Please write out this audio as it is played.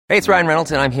Hey, it's Ryan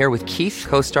Reynolds, and I'm here with Keith,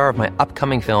 co-star of my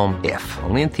upcoming film, If,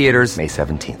 only in theaters May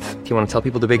 17th. Do you want to tell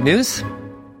people the big news?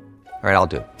 All right, I'll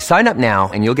do it. Sign up now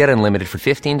and you'll get unlimited for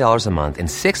 $15 a month and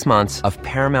 6 months of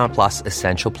Paramount Plus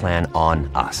Essential Plan on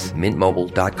us.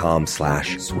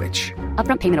 MintMobile.com/switch.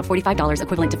 Upfront payment of $45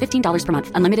 equivalent to $15 per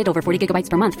month. Unlimited over 40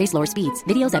 gigabytes per month. Face lower speeds.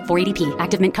 Videos at 480p.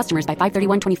 Active Mint customers by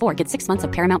 531.24 get 6 months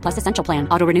of Paramount Plus Essential Plan.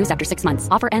 Auto renews after 6 months.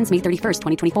 Offer ends May 31st,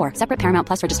 2024. Separate Paramount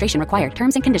Plus registration required.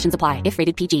 Terms and conditions apply if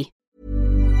rated PG.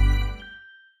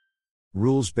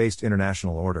 Rules-based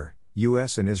international order,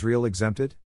 U.S. and Israel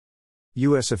exempted?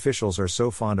 U.S. officials are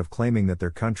so fond of claiming that their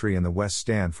country and the West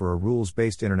stand for a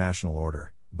rules-based international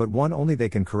order, but one only they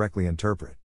can correctly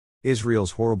interpret.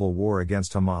 Israel's horrible war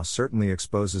against Hamas certainly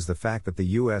exposes the fact that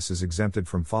the U.S. is exempted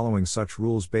from following such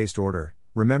rules-based order.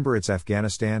 Remember its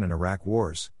Afghanistan and Iraq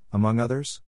wars, among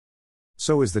others?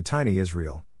 So is the tiny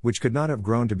Israel, which could not have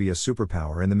grown to be a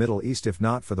superpower in the Middle East if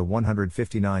not for the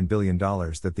 $159 billion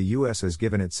that the U.S. has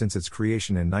given it since its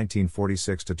creation in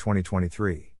 1946 to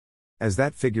 2023. As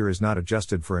that figure is not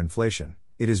adjusted for inflation,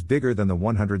 it is bigger than the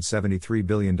 $173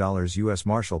 billion U.S.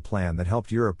 Marshall Plan that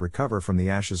helped Europe recover from the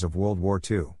ashes of World War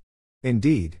II.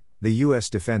 Indeed, the U.S.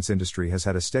 defense industry has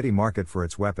had a steady market for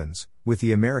its weapons, with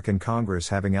the American Congress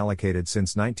having allocated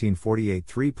since 1948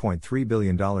 $3.3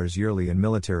 billion yearly in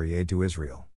military aid to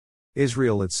Israel.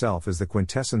 Israel itself is the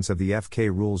quintessence of the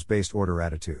FK rules-based order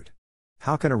attitude.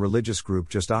 How can a religious group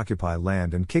just occupy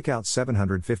land and kick out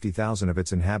 750,000 of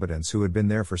its inhabitants who had been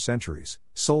there for centuries,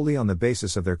 solely on the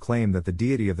basis of their claim that the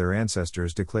deity of their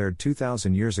ancestors declared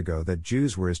 2,000 years ago that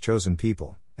Jews were his chosen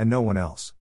people, and no one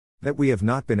else? That we have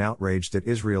not been outraged at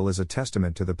Israel is a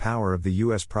testament to the power of the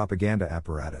U.S. propaganda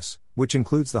apparatus, which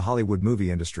includes the Hollywood movie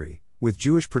industry, with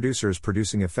Jewish producers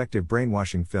producing effective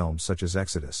brainwashing films such as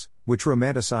Exodus, which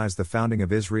romanticize the founding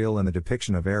of Israel and the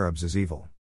depiction of Arabs as evil.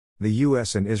 The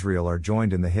U.S. and Israel are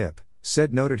joined in the hip,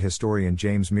 said noted historian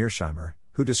James Mearsheimer,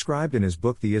 who described in his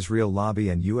book The Israel Lobby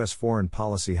and U.S. Foreign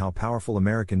Policy how powerful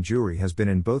American Jewry has been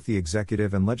in both the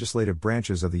executive and legislative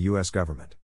branches of the U.S.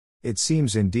 government. It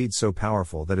seems indeed so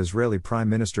powerful that Israeli Prime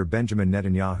Minister Benjamin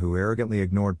Netanyahu arrogantly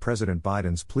ignored President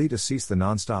Biden's plea to cease the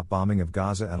non-stop bombing of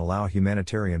Gaza and allow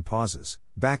humanitarian pauses,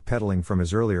 backpedaling from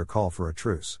his earlier call for a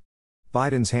truce.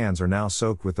 Biden's hands are now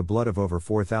soaked with the blood of over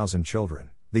 4,000 children.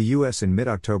 The U.S. in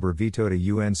mid-October vetoed a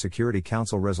UN Security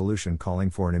Council resolution calling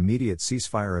for an immediate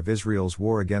ceasefire of Israel's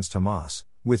war against Hamas,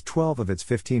 with 12 of its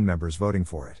 15 members voting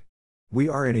for it. We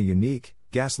are in a unique,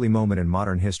 ghastly moment in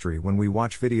modern history when we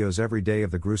watch videos every day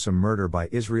of the gruesome murder by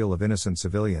Israel of innocent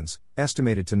civilians,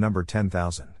 estimated to number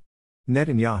 10,000.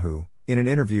 Netanyahu, in an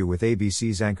interview with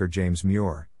ABC's anchor James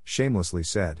Muir, shamelessly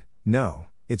said, "No,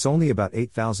 it's only about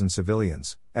 8,000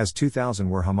 civilians, as 2,000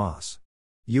 were Hamas."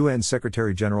 UN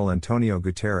Secretary-General Antonio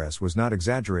Guterres was not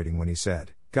exaggerating when he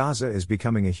said, "Gaza is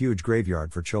becoming a huge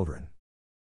graveyard for children."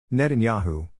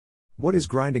 Netanyahu. What is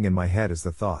grinding in my head is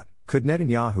the thought, could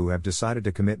Netanyahu have decided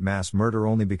to commit mass murder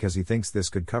only because he thinks this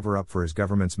could cover up for his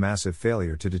government's massive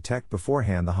failure to detect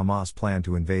beforehand the Hamas plan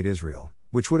to invade Israel,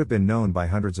 which would have been known by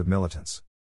hundreds of militants?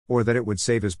 Or that it would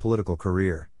save his political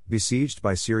career, besieged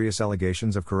by serious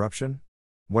allegations of corruption?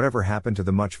 Whatever happened to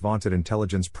the much-vaunted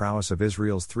intelligence prowess of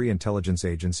Israel's 3 intelligence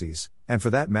agencies, and for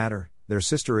that matter, their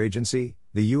sister agency,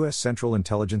 the U.S. Central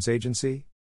Intelligence Agency?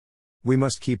 We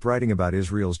must keep writing about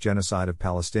Israel's genocide of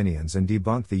Palestinians and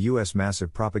debunk the U.S.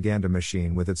 massive propaganda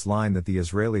machine with its line that the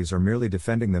Israelis are merely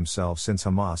defending themselves since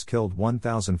Hamas killed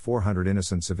 1,400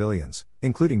 innocent civilians,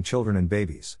 including children and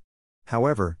babies.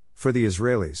 However, for the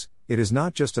Israelis, it is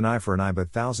not just an eye for an eye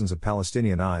but thousands of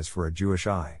Palestinian eyes for a Jewish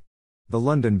eye. The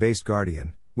London-based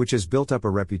Guardian, which has built up a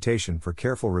reputation for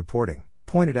careful reporting,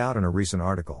 pointed out in a recent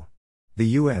article. The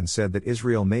UN said that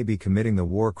Israel may be committing the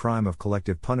war crime of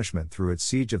collective punishment through its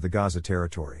siege of the Gaza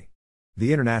territory.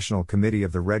 The International Committee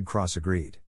of the Red Cross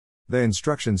agreed. The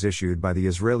instructions issued by the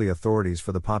Israeli authorities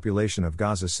for the population of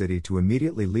Gaza City to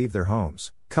immediately leave their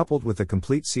homes, coupled with the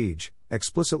complete siege,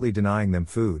 explicitly denying them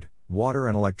food, water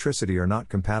and electricity are not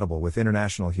compatible with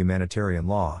international humanitarian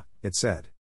law, it said.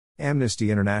 Amnesty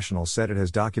International said it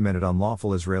has documented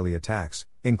unlawful Israeli attacks,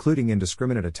 including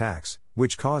indiscriminate attacks,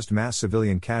 which caused mass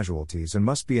civilian casualties and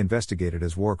must be investigated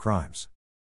as war crimes.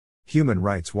 Human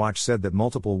Rights Watch said that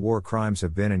multiple war crimes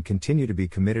have been and continue to be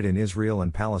committed in Israel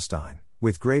and Palestine,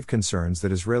 with grave concerns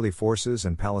that Israeli forces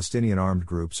and Palestinian armed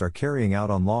groups are carrying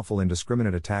out unlawful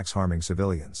indiscriminate attacks harming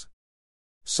civilians.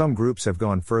 Some groups have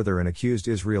gone further and accused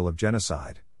Israel of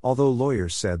genocide, although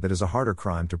lawyers said that is a harder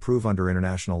crime to prove under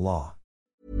international law.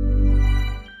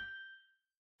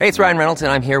 Hey, it's Ryan Reynolds,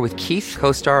 and I'm here with Keith,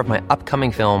 co-star of my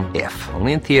upcoming film, If,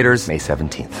 only in theaters May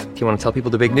 17th. Do you want to tell people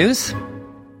the big news?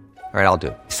 All right, I'll do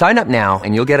it. Sign up now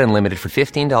and you'll get unlimited for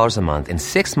 $15 a month and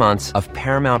 6 months of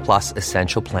Paramount Plus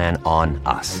Essential Plan on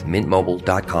us.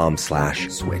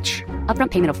 MintMobile.com/switch.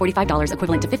 Upfront payment of $45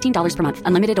 equivalent to $15 per month.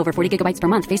 Unlimited over 40 gigabytes per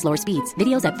month. Face lower speeds.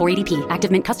 Videos at 480p.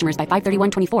 Active Mint customers by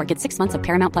 531.24 get 6 months of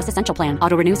Paramount Plus Essential Plan.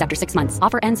 Auto renews after 6 months.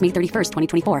 Offer ends May 31st,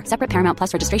 2024. Separate Paramount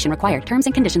Plus registration required. Terms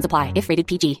and conditions apply if rated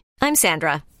PG. I'm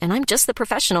Sandra, and I'm just the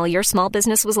professional your small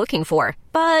business was looking for.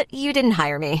 But you didn't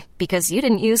hire me because you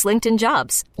didn't use LinkedIn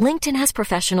Jobs. LinkedIn has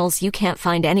professionals you can't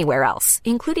find anywhere else,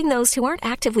 including those who aren't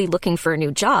actively looking for a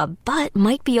new job, but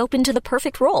might be open to the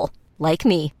perfect role, like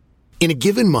me. In a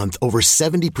given month, over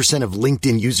 70% of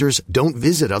LinkedIn users don't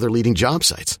visit other leading job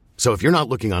sites. So if you're not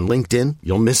looking on LinkedIn,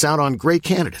 you'll miss out on great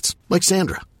candidates like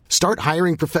Sandra. Start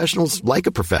hiring professionals like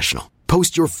a professional.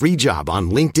 Post your free job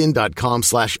on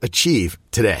linkedin.com/achieve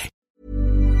today.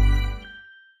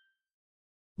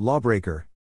 Lawbreaker.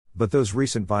 But those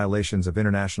recent violations of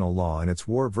international law in its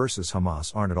war versus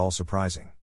Hamas aren't at all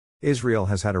surprising. Israel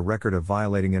has had a record of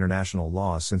violating international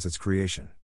laws since its creation.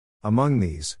 Among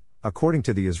these, according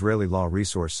to the Israeli Law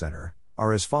Resource Center,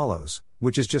 are as follows,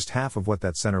 which is just half of what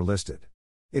that center listed.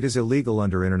 It is illegal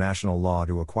under international law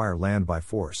to acquire land by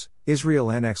force.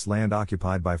 Israel annexed land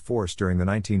occupied by force during the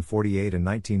 1948 and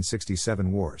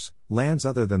 1967 wars, lands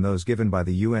other than those given by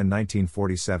the UN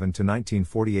 1947 to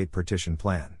 1948 partition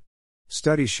plan.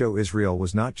 Studies show Israel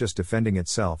was not just defending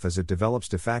itself as it develops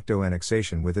de facto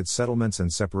annexation with its settlements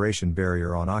and separation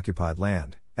barrier on occupied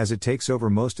land, as it takes over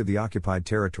most of the occupied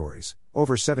territories,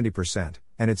 over 70%,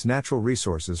 and its natural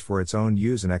resources for its own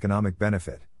use and economic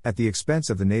benefit, at the expense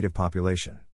of the native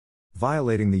population.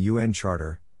 Violating the UN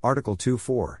Charter, Article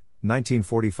 2.4,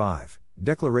 1945,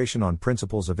 Declaration on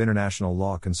Principles of International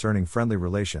Law Concerning Friendly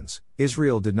Relations,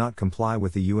 Israel did not comply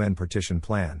with the UN partition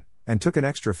plan, and took an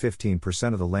extra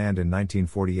 15% of the land in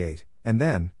 1948, and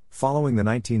then, following the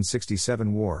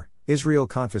 1967 war, Israel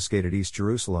confiscated East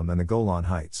Jerusalem and the Golan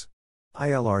Heights.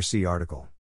 ILRC article.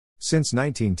 Since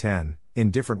 1910, in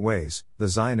different ways, the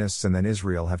Zionists and then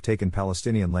Israel have taken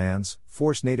Palestinian lands,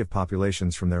 forced native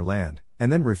populations from their land,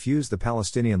 and then refused the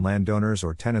Palestinian landowners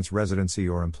or tenants residency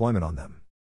or employment on them.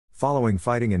 Following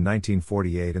fighting in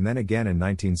 1948 and then again in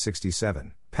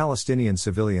 1967, Palestinian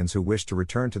civilians who wished to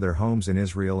return to their homes in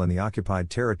Israel and the occupied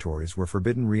territories were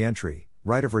forbidden re-entry,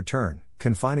 right of return,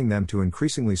 confining them to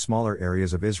increasingly smaller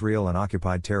areas of Israel and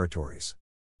occupied territories.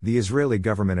 The Israeli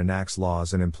government enacts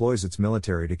laws and employs its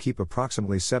military to keep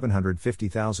approximately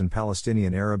 750,000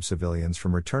 Palestinian Arab civilians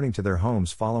from returning to their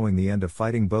homes following the end of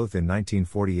fighting both in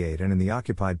 1948 and in the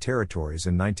occupied territories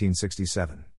in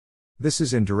 1967. This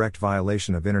is in direct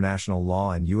violation of international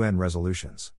law and UN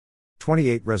resolutions.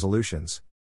 28 resolutions.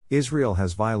 Israel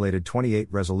has violated 28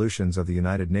 resolutions of the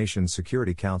United Nations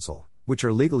Security Council, which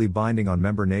are legally binding on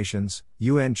member nations,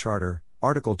 UN Charter,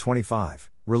 Article 25,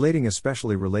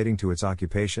 especially relating to its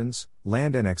occupations,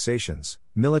 land annexations,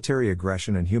 military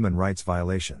aggression and human rights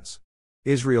violations.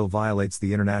 Israel violates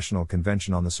the International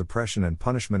Convention on the Suppression and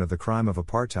Punishment of the Crime of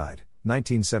Apartheid,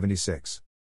 1976.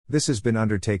 This has been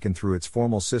undertaken through its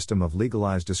formal system of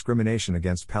legalized discrimination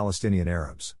against Palestinian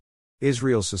Arabs.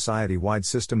 Israel's society-wide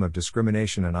system of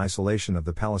discrimination and isolation of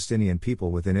the Palestinian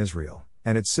people within Israel,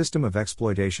 and its system of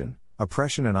exploitation,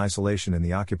 oppression and isolation in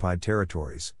the occupied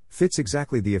territories, fits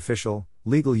exactly the official,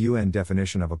 legal UN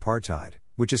definition of apartheid,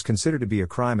 which is considered to be a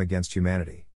crime against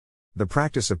humanity. The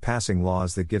practice of passing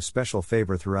laws that give special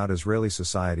favor throughout Israeli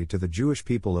society to the Jewish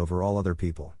people over all other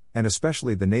people, and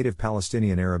especially the native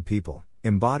Palestinian Arab people,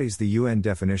 embodies the UN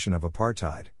definition of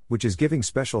apartheid, which is giving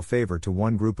special favor to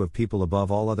one group of people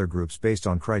above all other groups based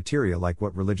on criteria like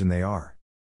what religion they are.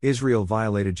 Israel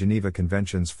violated Geneva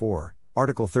Conventions 4,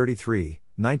 Article 33,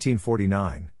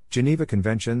 1949, Geneva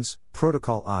Conventions,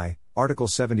 Protocol I, Article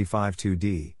 75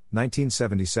 2d,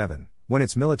 1977, when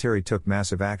its military took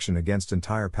massive action against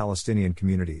entire Palestinian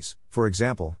communities, for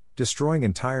example, destroying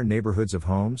entire neighborhoods of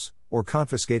homes, or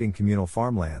confiscating communal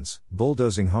farmlands,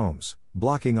 bulldozing homes,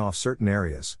 blocking off certain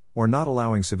areas, or not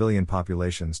allowing civilian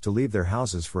populations to leave their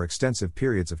houses for extensive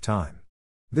periods of time.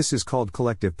 This is called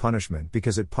collective punishment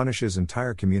because it punishes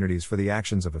entire communities for the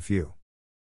actions of a few.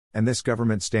 And this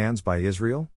government stands by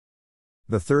Israel?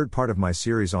 The third part of my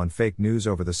series on fake news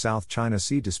over the South China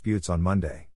Sea disputes on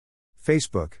Monday.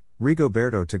 Facebook,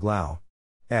 Rigoberto Tiglao.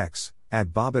 X,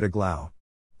 @Bobitaglao.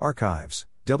 Archives,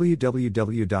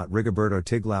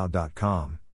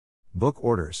 www.rigobertotiglao.com. Book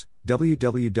orders,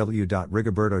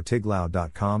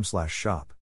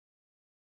 www.rigobertotiglao.com/shop.